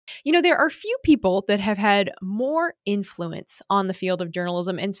There are few people that have had more influence on the field of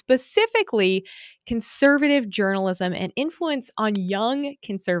journalism, and specifically conservative journalism and influence on young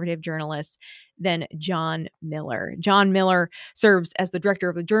conservative journalists than John Miller. John Miller serves as the director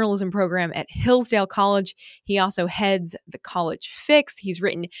of the journalism program at Hillsdale College. He also heads the College Fix. He's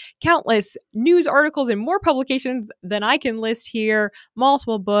written countless news articles and more publications than I can list here,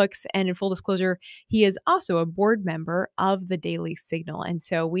 multiple books, and in full disclosure, he is also a board member of the Daily Signal. And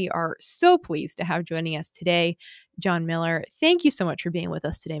so we are so pleased to have joining us today, John Miller. Thank you so much for being with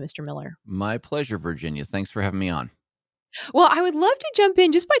us today, Mr. Miller. My pleasure, Virginia. Thanks for having me on. Well, I would love to jump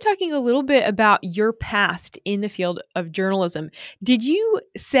in just by talking a little bit about your past in the field of journalism. Did you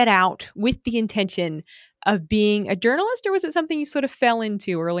set out with the intention of being a journalist, or was it something you sort of fell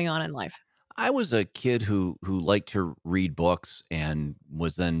into early on in life? I was a kid who liked to read books and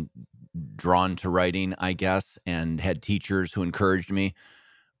was then drawn to writing, I guess, and had teachers who encouraged me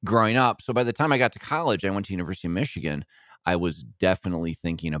growing up. So by the time I got to college, I went to University of Michigan. I was definitely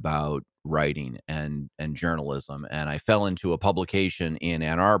thinking about writing and journalism. And I fell into a publication in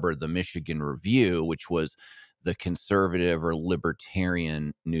Ann Arbor, the Michigan Review, which was the conservative or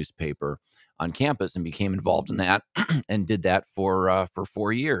libertarian newspaper on campus, and became involved in that and did that for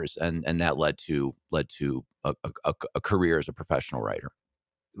 4 years. And that led to a career as a professional writer.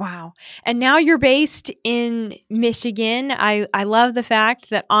 Wow. And now you're based in Michigan. I love the fact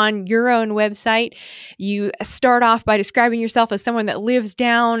that on your own website, you start off by describing yourself as someone that lives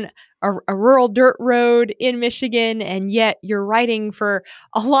down a rural dirt road in Michigan, and yet you're writing for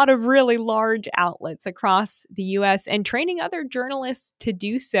a lot of really large outlets across the U.S. and training other journalists to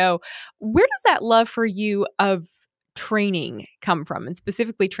do so. Where does that love for you of training come from, and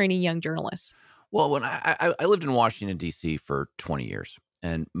specifically training young journalists? Well, when I lived in Washington, D.C. for 20 years.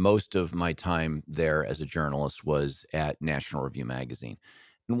 And most of my time there as a journalist was at National Review magazine.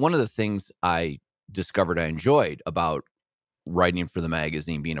 And one of the things I discovered I enjoyed about writing for the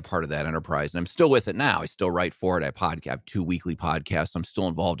magazine, being a part of that enterprise, and I'm still with it now. I still write for it. I have 2 weekly podcasts. I'm still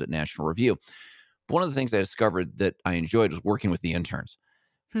involved at National Review. But one of the things I discovered that I enjoyed was working with the interns.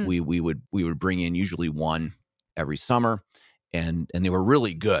 We would bring in usually one every summer, and they were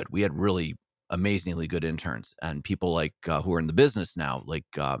really good. We had really amazingly good interns, and people like who are in the business now, like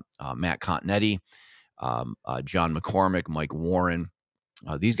Matt Continetti, John McCormick, Mike Warren.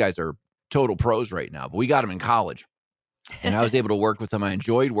 These guys are total pros right now, but we got them in college, and I was able to work with them. I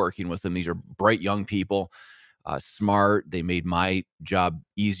enjoyed working with them. These are bright young people, smart. They made my job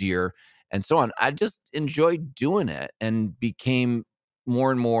easier, and so on. I just enjoyed doing it and became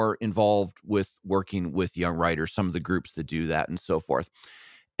more and more involved with working with young writers, some of the groups that do that and so forth.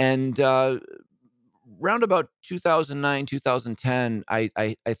 And round about 2009, 2010,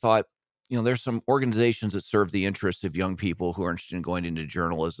 I thought, there's some organizations that serve the interests of young people who are interested in going into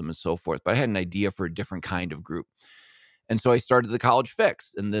journalism and so forth. But I had an idea for a different kind of group. And so I started the College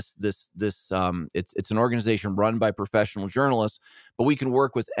Fix. And it's an organization run by professional journalists, but we can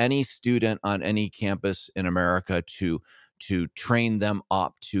work with any student on any campus in America to train them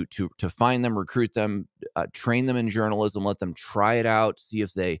up, to find them, recruit them, train them in journalism, let them try it out, see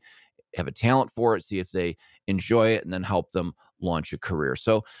if they have a talent for it, see if they enjoy it, and then help them launch a career.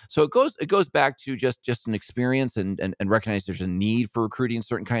 So it goes back to just an experience and recognize there's a need for recruiting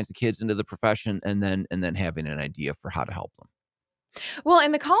certain kinds of kids into the profession, and then having an idea for how to help them. Well,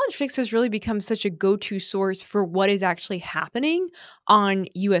 and the College Fix has really become such a go-to source for what is actually happening on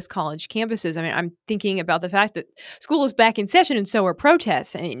U.S. college campuses. I mean, I'm thinking about the fact that school is back in session, and so are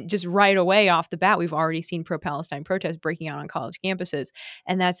protests. And just right away off the bat, we've already seen pro-Palestine protests breaking out on college campuses.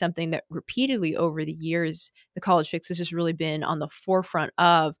 And that's something that repeatedly over the years, the College Fix has just really been on the forefront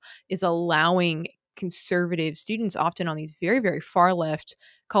of, is allowing conservative students, often on these very, very far left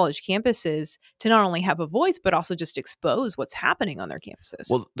college campuses, to not only have a voice, but also just expose what's happening on their campuses.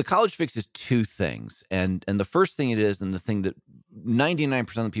 Well, the College Fix is 2 things. And the first thing it is, and the thing that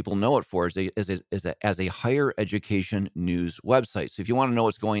 99% of the people know it for, as a higher education news website. So if you want to know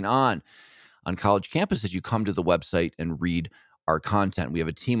what's going on college campuses, you come to the website and read our content. We have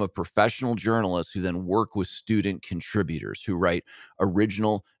a team of professional journalists who then work with student contributors who write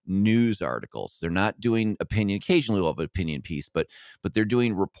original news articles. They're not doing opinion. Occasionally we'll have an opinion piece, but they're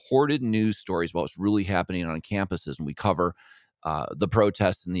doing reported news stories about what's really happening on campuses. And we cover the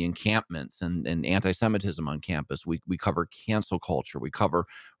protests and the encampments and anti-Semitism on campus. We cover cancel culture. We cover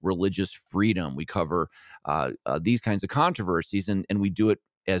religious freedom. We cover these kinds of controversies, and we do it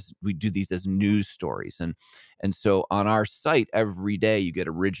as we do these as news stories. And so on our site every day you get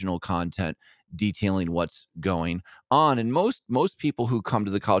original content detailing what's going on. And most people who come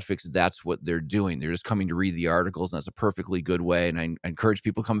to the College Fix, that's what they're doing. They're just coming to read the articles, and that's a perfectly good way. And I encourage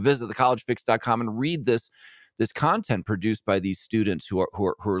people to come visit thecollegefix.com and read this content produced by these students who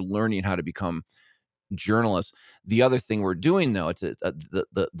are learning how to become journalists. The other thing we're doing, though, it's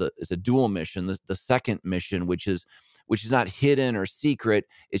a dual mission. The second mission, which is not hidden or secret,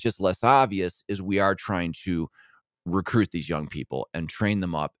 it's just less obvious, is we are trying to recruit these young people and train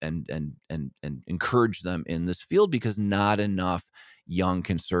them up and encourage them in this field, because not enough young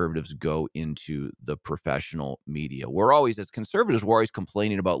conservatives go into the professional media. We're always, as conservatives, we're always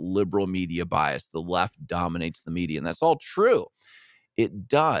complaining about liberal media bias. The left dominates the media, and that's all true. It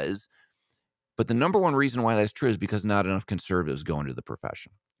does. But the number one reason why that's true is because not enough conservatives go into the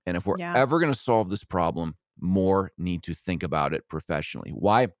profession. And if we're Yeah. ever going to solve this problem, more need to think about it professionally.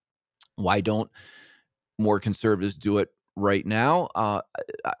 Why don't more conservatives do it right now?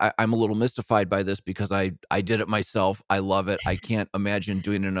 I'm a little mystified by this, because I did it myself. I love it. I can't imagine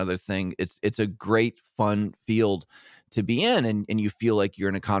doing another thing. It's a great, fun field to be in, and you feel like you're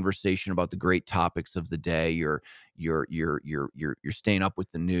in a conversation about the great topics of the day. You're staying up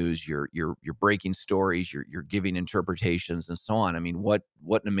with the news. You're breaking stories. You're giving interpretations and so on. I mean, what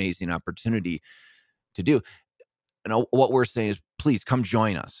an amazing opportunity to do. And what we're saying is, please come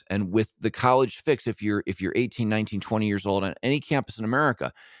join us. And with the College Fix, if you're 18, 19, 20 years old on any campus in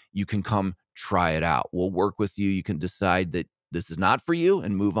America, you can come try it out. We'll work with you. You can decide that this is not for you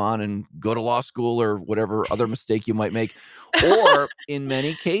and move on and go to law school or whatever other mistake you might make. Or in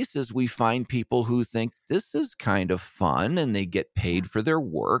many cases, we find people who think this is kind of fun, and they get paid for their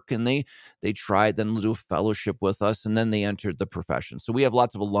work, and they try, then do a fellowship with us, and then they enter the profession. So we have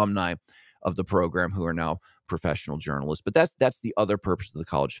lots of alumni of the program who are now professional journalists. But that's the other purpose of the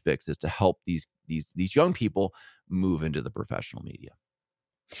College Fix, is to help these young people move into the professional media.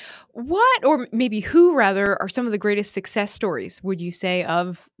 What, or maybe who rather, are some of the greatest success stories, would you say,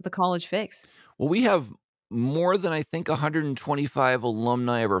 of the College Fix? Well, we have more than, I think, 125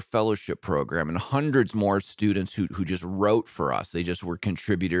 alumni of our fellowship program, and hundreds more students who just wrote for us. They just were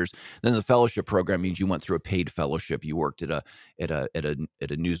contributors. Then the fellowship program means you went through a paid fellowship. You worked at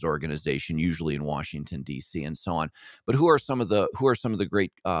a news organization, usually in Washington D.C., and so on. But who are some of the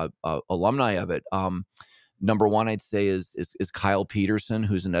great alumni of it? Number one, I'd say is Kyle Peterson,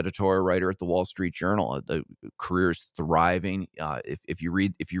 who's an editorial writer at the Wall Street Journal. The career is thriving. If you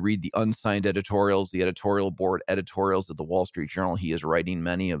read the unsigned editorials, the editorial board editorials of the Wall Street Journal, he is writing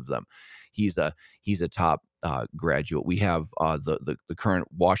many of them. He's a top graduate. We have the current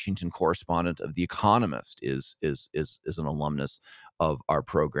Washington correspondent of The Economist is an alumnus of our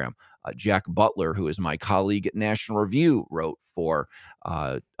program. Jack Butler, who is my colleague at National Review, wrote for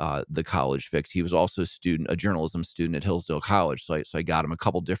the College Fix. He was also a journalism student at Hillsdale College. So I got him a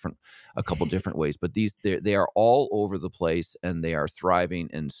couple different ways. But they are all over the place, and they are thriving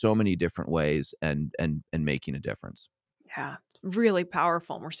in so many different ways and making a difference. Yeah, really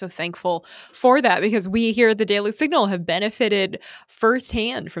powerful. And we're so thankful for that, because we here at the Daily Signal have benefited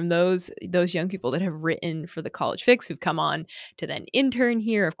firsthand from those young people that have written for the College Fix, who've come on to then intern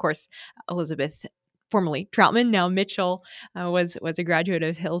here. Of course, Elizabeth, formerly Troutman, now Mitchell, was a graduate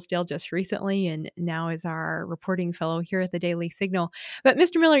of Hillsdale just recently, and now is our reporting fellow here at the Daily Signal. But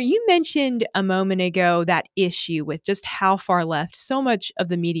Mr. Miller, you mentioned a moment ago that issue with just how far left so much of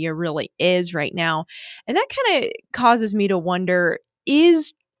the media really is right now. And that kind of causes me to wonder,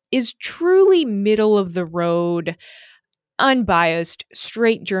 is truly middle of the road, unbiased,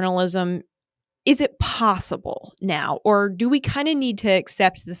 straight journalism, is it possible now? Or do we kind of need to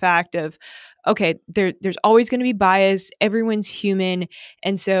accept the fact of, okay, there's always going to be bias, everyone's human,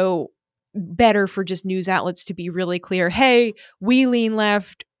 and so better for just news outlets to be really clear, hey, we lean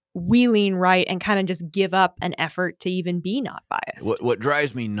left, we lean right, and kind of just give up an effort to even be not biased? What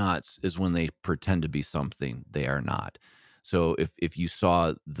drives me nuts is when they pretend to be something they are not. So if you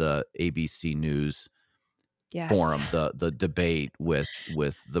saw the ABC News forum, the debate with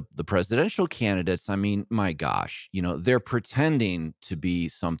the presidential candidates, I mean, my gosh, they're pretending to be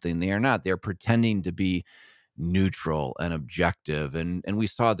something they are not. They're pretending to be neutral and objective, and we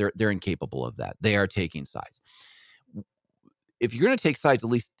saw they're incapable of that. They are taking sides. If you're going to take sides, at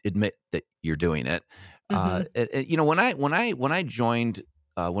least admit that you're doing it. When I joined,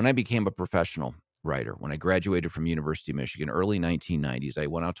 when I became a professional writer, when I graduated from University of Michigan, early 1990s, I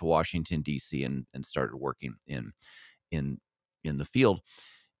went out to Washington D.C. and started working in the field.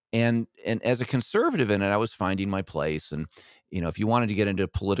 And as a conservative in it, I was finding my place. And if you wanted to get into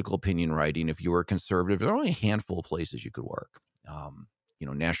political opinion writing, if you were a conservative, there were only a handful of places you could work.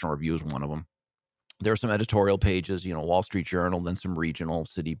 National Review is one of them. There were some editorial pages, Wall Street Journal, then some regional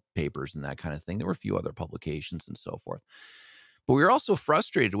city papers and that kind of thing. There were a few other publications and so forth. But we were also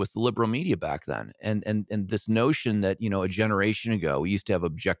frustrated with the liberal media back then, and this notion that a generation ago we used to have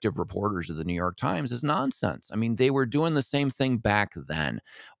objective reporters of the New York Times is nonsense. I mean, they were doing the same thing back then,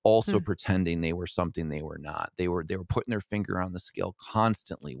 also pretending they were something they were not. They were putting their finger on the scale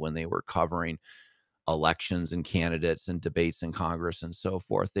constantly when they were covering elections and candidates and debates in Congress and so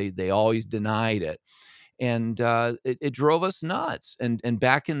forth. They always denied it. And it drove us nuts. And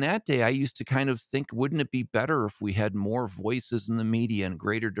back in that day, I used to kind of think, wouldn't it be better if we had more voices in the media and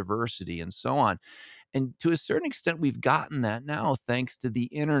greater diversity and so on? And to a certain extent, we've gotten that now, thanks to the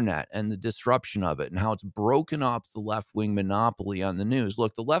internet and the disruption of it and how it's broken up the left-wing monopoly on the news.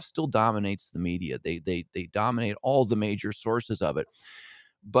 Look, the left still dominates the media. They dominate all the major sources of it.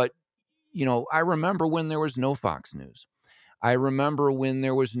 But, I remember when there was no Fox News. I remember when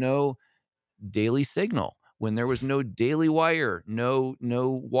there was no Daily Signal, when there was no Daily Wire, no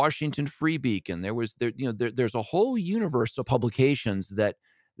Washington Free Beacon. There's a whole universe of publications that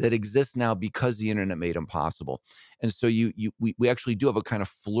exists now because the internet made them possible. And so we actually do have a kind of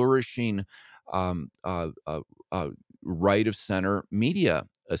flourishing right of center media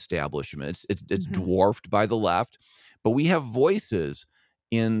establishment. It's dwarfed by the left, but we have voices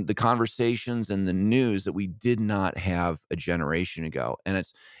in the conversations and the news that we did not have a generation ago. And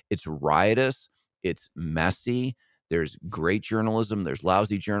it's riotous, it's messy, there's great journalism, there's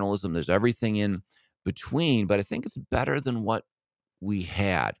lousy journalism, there's everything in between, but I think it's better than what we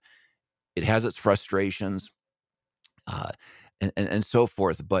had. It has its frustrations, and so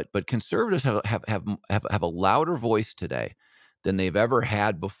forth, but conservatives have a louder voice today than they've ever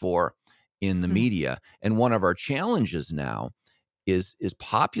had before in the media. And one of our challenges now is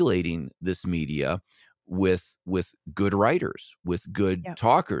populating this media with good writers, with good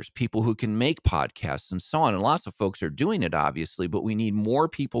talkers, people who can make podcasts and so on. And lots of folks are doing it, obviously, but we need more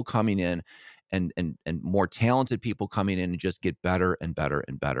people coming in and more talented people coming in and just get better and better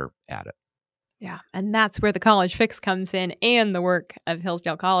and better at it. Yeah, and that's where the College Fix comes in and the work of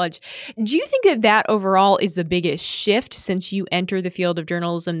Hillsdale College. Do you think that overall is the biggest shift since you enter the field of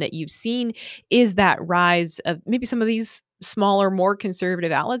journalism that you've seen? Is that rise of maybe some of these smaller, more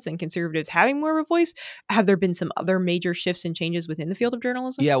conservative outlets and conservatives having more of a voice? Have there been some other major shifts and changes within the field of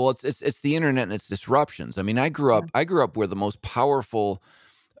journalism? Yeah, well, it's the internet and its disruptions. I mean, I grew up where the most powerful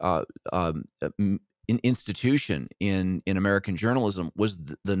institution in American journalism was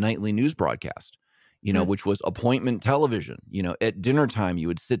the nightly news broadcast, which was appointment television. At dinner time, you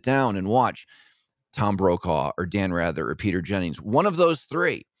would sit down and watch Tom Brokaw or Dan Rather or Peter Jennings. One of those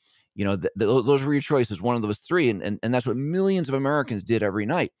three, those were your choices. One of those three. And that's what millions of Americans did every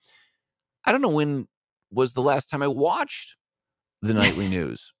night. I don't know when was the last time I watched the nightly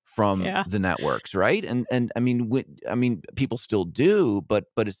news from the networks, right? And I mean, people still do, but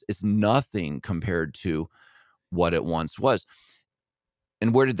it's nothing compared to what it once was.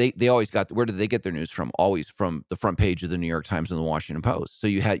 And where did they get their news from? Always from the front page of the New York Times and the Washington Post. So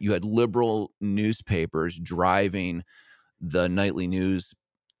you had liberal newspapers driving the nightly news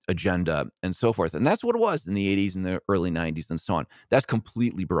agenda and so forth. And that's what it was in the 80s and the early 90s and so on. That's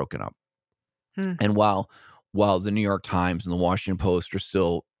completely broken up. And while the New York Times and the Washington Post are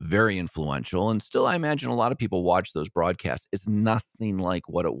still very influential, and still I imagine a lot of people watch those broadcasts, it's nothing like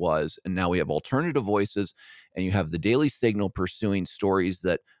what it was. And now we have alternative voices, and you have the Daily Signal pursuing stories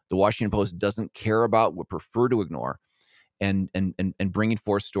that the Washington Post doesn't care about, would prefer to ignore, and bringing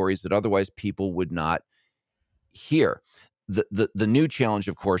forth stories that otherwise people would not hear. The new challenge,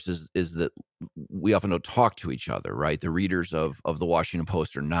 of course, is that we often don't talk to each other, right? The readers of the Washington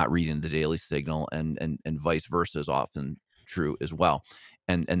Post are not reading the Daily Signal, and vice versa is often true as well.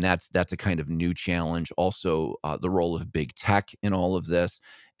 And that's a kind of new challenge. Also, the role of big tech in all of this,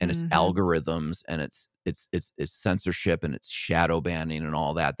 and its algorithms, and its censorship, and its shadow banning, and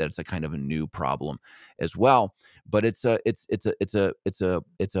all that. That's a kind of a new problem as well. But it's a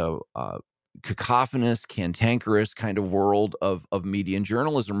cacophonous, cantankerous kind of world of media and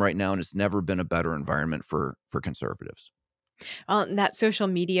journalism right now, and it's never been a better environment for conservatives. Well, and that social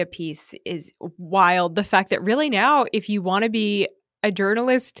media piece is wild. The fact that really now, if you want to be a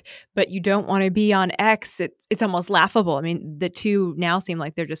journalist, but you don't want to be on X, it's almost laughable. I mean, the two now seem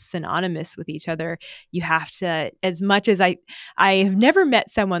like they're just synonymous with each other. You have to, as much as I have never met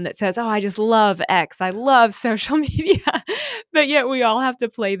someone that says, "Oh, I just love X. I love social media," but yet we all have to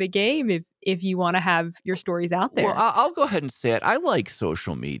play the game if you want to have your stories out there. Well, I'll go ahead and say it. I like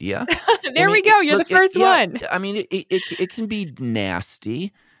social media. There we go. You're the first one. I mean, it can be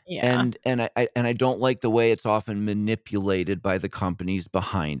nasty. Yeah. And I don't like the way it's often manipulated by the companies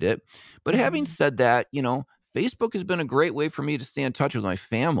behind it. But having Mhm. said that, Facebook has been a great way for me to stay in touch with my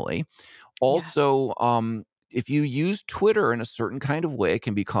family. Yes. Also, if you use Twitter in a certain kind of way, it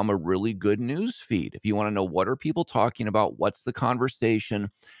can become a really good news feed. If you want to know what are people talking about, what's the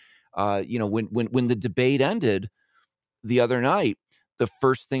conversation, when the debate ended the other night, the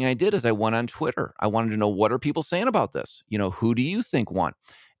first thing I did is I went on Twitter. I wanted to know, what are people saying about this? Who do you think won?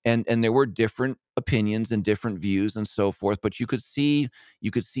 And there were different opinions and different views and so forth, but you could see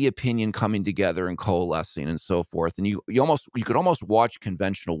opinion coming together and coalescing and so forth. And you could almost watch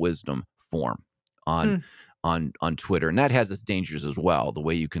conventional wisdom form on Hmm. on Twitter. And that has its dangers as well, the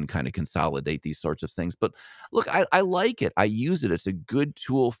way you can kind of consolidate these sorts of things. But look, I like it. I use it. It's a good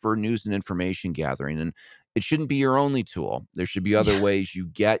tool for news and information gathering. And it shouldn't be your only tool. There should be other Yeah. ways you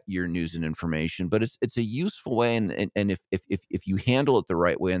get your news and information, but it's a useful way. And if you handle it the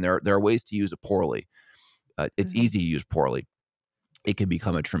right way, and there are ways to use it poorly, it's Mhm. easy to use poorly. It can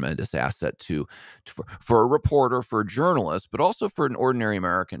become a tremendous asset for a reporter, for a journalist, but also for an ordinary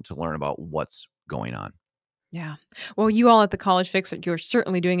American to learn about what's going on. Yeah. Well, you all at the College Fix, you're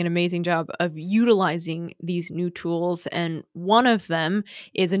certainly doing an amazing job of utilizing these new tools. And one of them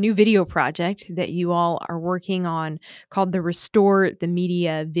is a new video project that you all are working on called the Restore the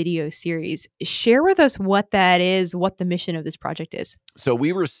Media video series. Share with us what that is, what the mission of this project is. So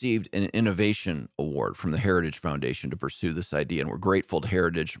we received an innovation award from the Heritage Foundation to pursue this idea, and we're grateful to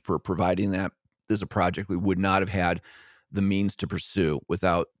Heritage for providing that. This is a project we would not have had the means to pursue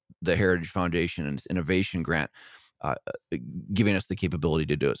without the Heritage Foundation and its innovation grant uh, uh, giving us the capability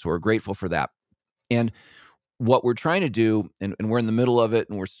to do it. So we're grateful for that. And what we're trying to do, and we're in the middle of it,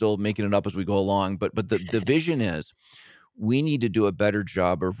 and we're still making it up as we go along. But the vision is, we need to do a better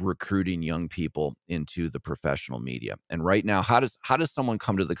job of recruiting young people into the professional media. And right now, how does someone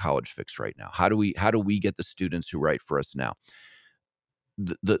come to the College Fix right now? How do we get the students who write for us now?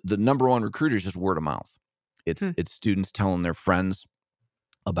 The number one recruiter is just word of mouth. It's Hmm. it's students telling their friends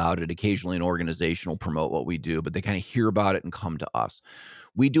about it. Occasionally, an organization will promote what we do, but they kind of hear about it and come to us.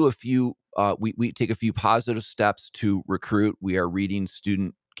 We do a few. We take a few positive steps to recruit. We are reading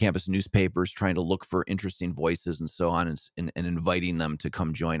student campus newspapers, trying to look for interesting voices and so on, and inviting them to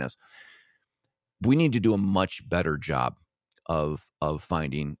come join us. We need to do a much better job of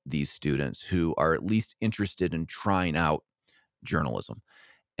finding these students who are at least interested in trying out journalism.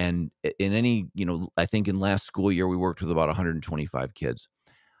 And in any, I think in last school year we worked with about 125 kids.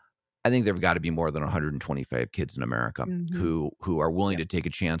 I think there've got to be more than 125 kids in America Mhm. who are willing Yep. to take a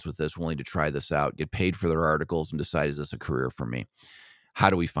chance with this, willing to try this out, get paid for their articles, and decide, is this a career for me? How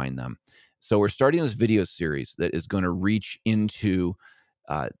do we find them? So we're starting this video series that is going to reach into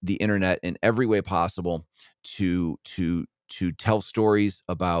the internet in every way possible to tell stories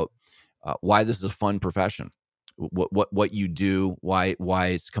about why this is a fun profession, what you do, why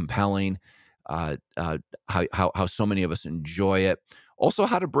it's compelling, uh, uh, how so many of us enjoy it. Also,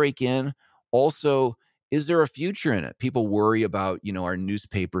 how to break in. Also, is there a future in it? People worry about, our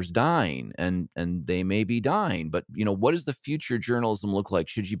newspapers dying, and they may be dying, but what does the future journalism look like?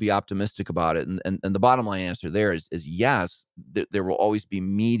 Should you be optimistic about it? And the bottom line answer there is yes. There will always be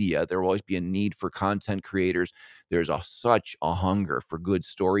media. There will always be a need for content creators. There's such a hunger for good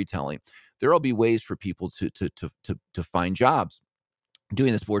storytelling. There will be ways for people to find jobs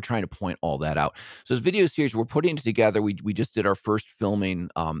doing this, but we're trying to point all that out. So this video series, we're putting it together. We just did our first filming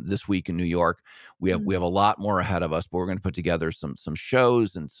this week in New York. We have a lot more ahead of us, but we're going to put together some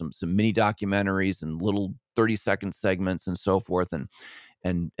shows and some mini documentaries and little 30-second segments and so forth.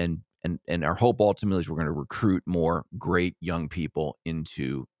 And our hope ultimately is we're going to recruit more great young people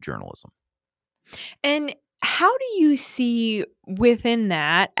into journalism. And how do you see within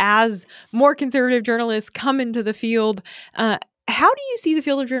that, as more conservative journalists come into the field, how do you see the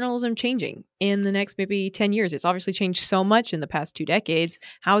field of journalism changing in the next maybe 10 years? It's obviously changed so much in the past 2 decades.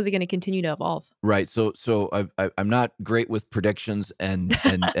 How is it going to continue to evolve? Right. So I'm not great with predictions, and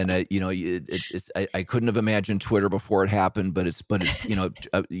I couldn't have imagined Twitter before it happened, but it's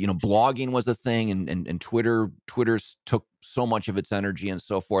blogging was a thing, and Twitter's took so much of its energy and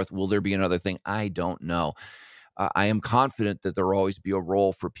so forth. Will there be another thing? I don't know. I am confident that there will always be a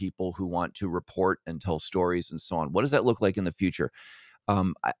role for people who want to report and tell stories and so on. What does that look like in the future?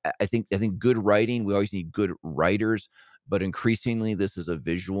 I think good writing. We always need good writers, but increasingly this is a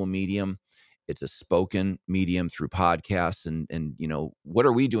visual medium. It's a spoken medium through podcasts, and what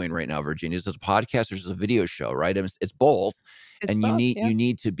are we doing right now, Virginia? Is it a podcast or is it a video show? Right? I mean, it's both, It's and you both, need yeah. you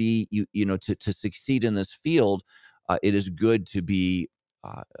need to be to succeed in this field. It is good to be.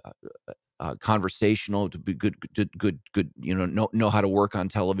 Uh, conversational, to be good, know how to work on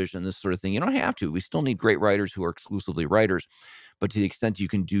television, this sort of thing. You don't have to. We still need great writers who are exclusively writers, but to the extent you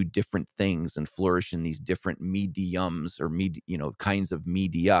can do different things and flourish in these different mediums or kinds of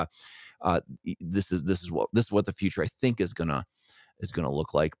media, this is what the future I think is gonna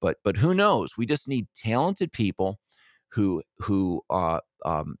look like. But who knows? We just need talented people who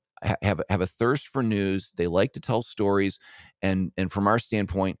have a thirst for news. They like to tell stories, and from our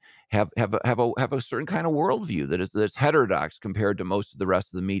standpoint, have a certain kind of worldview that's heterodox compared to most of the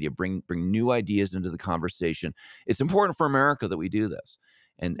rest of the media. Bring new ideas into the conversation. It's important for America that we do this,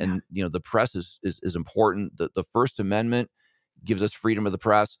 and the press is important. The First Amendment gives us freedom of the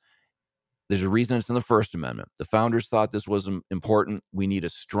press. There's a reason it's in the First Amendment. The founders thought this was important. We need a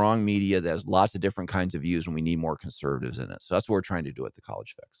strong media that has lots of different kinds of views, and we need more conservatives in it. So that's what we're trying to do at the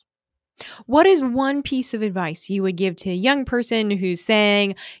College Fix. What is one piece of advice you would give to a young person who's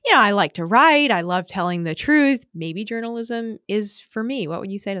saying, I like to write, I love telling the truth, maybe journalism is for me? What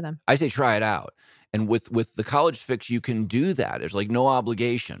would you say to them? I say try it out. And with the College Fix, you can do that. There's like no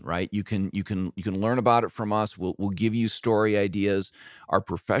obligation, right? You can learn about it from us. We'll give you story ideas. Our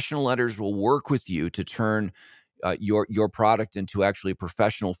professional editors will work with you to turn your product into actually a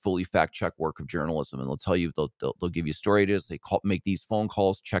professional, fully fact-check work of journalism. And they'll tell you, they'll give you story ideas. They make these phone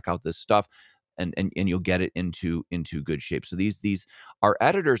calls, check out this stuff, and you'll get it into good shape. So these our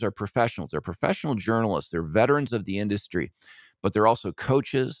editors are professionals. They're professional journalists. They're veterans of the industry, but they're also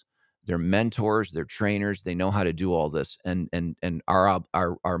coaches. They're mentors, they're trainers, they know how to do all this. And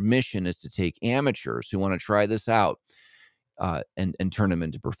our mission is to take amateurs who want to try this out and turn them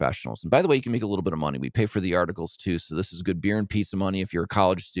into professionals. And by the way, you can make a little bit of money. We pay for the articles too. So this is good beer and pizza money if you're a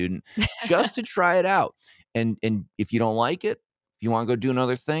college student, just to try it out. And if you don't like it, if you want to go do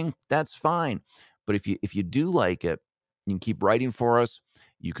another thing, that's fine. But if you do like it, you can keep writing for us.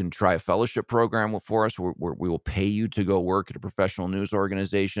 You can try a fellowship program for us where we will pay you to go work at a professional news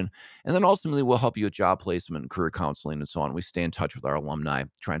organization. And then ultimately we'll help you with job placement and career counseling and so on. We stay in touch with our alumni,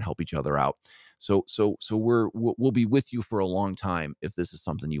 try and help each other out. So we'll be with you for a long time if this is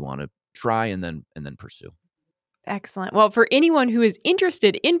something you want to try and then pursue. Excellent. Well, for anyone who is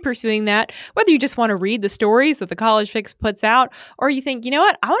interested in pursuing that, whether you just want to read the stories that the College Fix puts out, or you think, I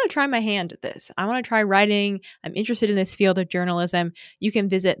want to try my hand at this. I want to try writing. I'm interested in this field of journalism. You can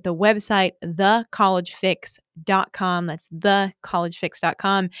visit the website, thecollegefix.com. That's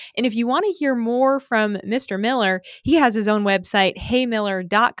thecollegefix.com. And if you want to hear more from Mr. Miller, he has his own website,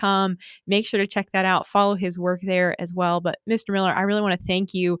 heymiller.com. Make sure to check that out. Follow his work there as well. But Mr. Miller, I really want to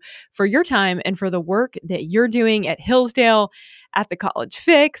thank you for your time and for the work that you're doing at Hillsdale, at the College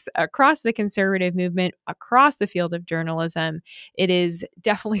Fix, across the conservative movement, across the field of journalism. It is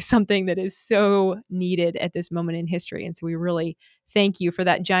definitely something that is so needed at this moment in history. And so we really thank you for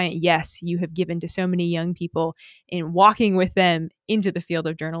that giant yes you have given to so many young people in walking with them into the field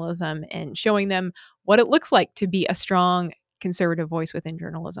of journalism and showing them what it looks like to be a strong conservative voice within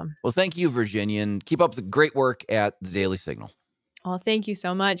journalism. Well, thank you, Virginia, and keep up the great work at the Daily Signal. Well, thank you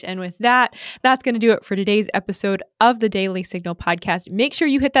so much. And with that, that's going to do it for today's episode of the Daily Signal podcast. Make sure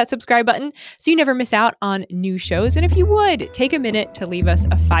you hit that subscribe button so you never miss out on new shows. And if you would, take a minute to leave us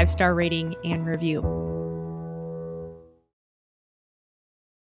a 5-star rating and review.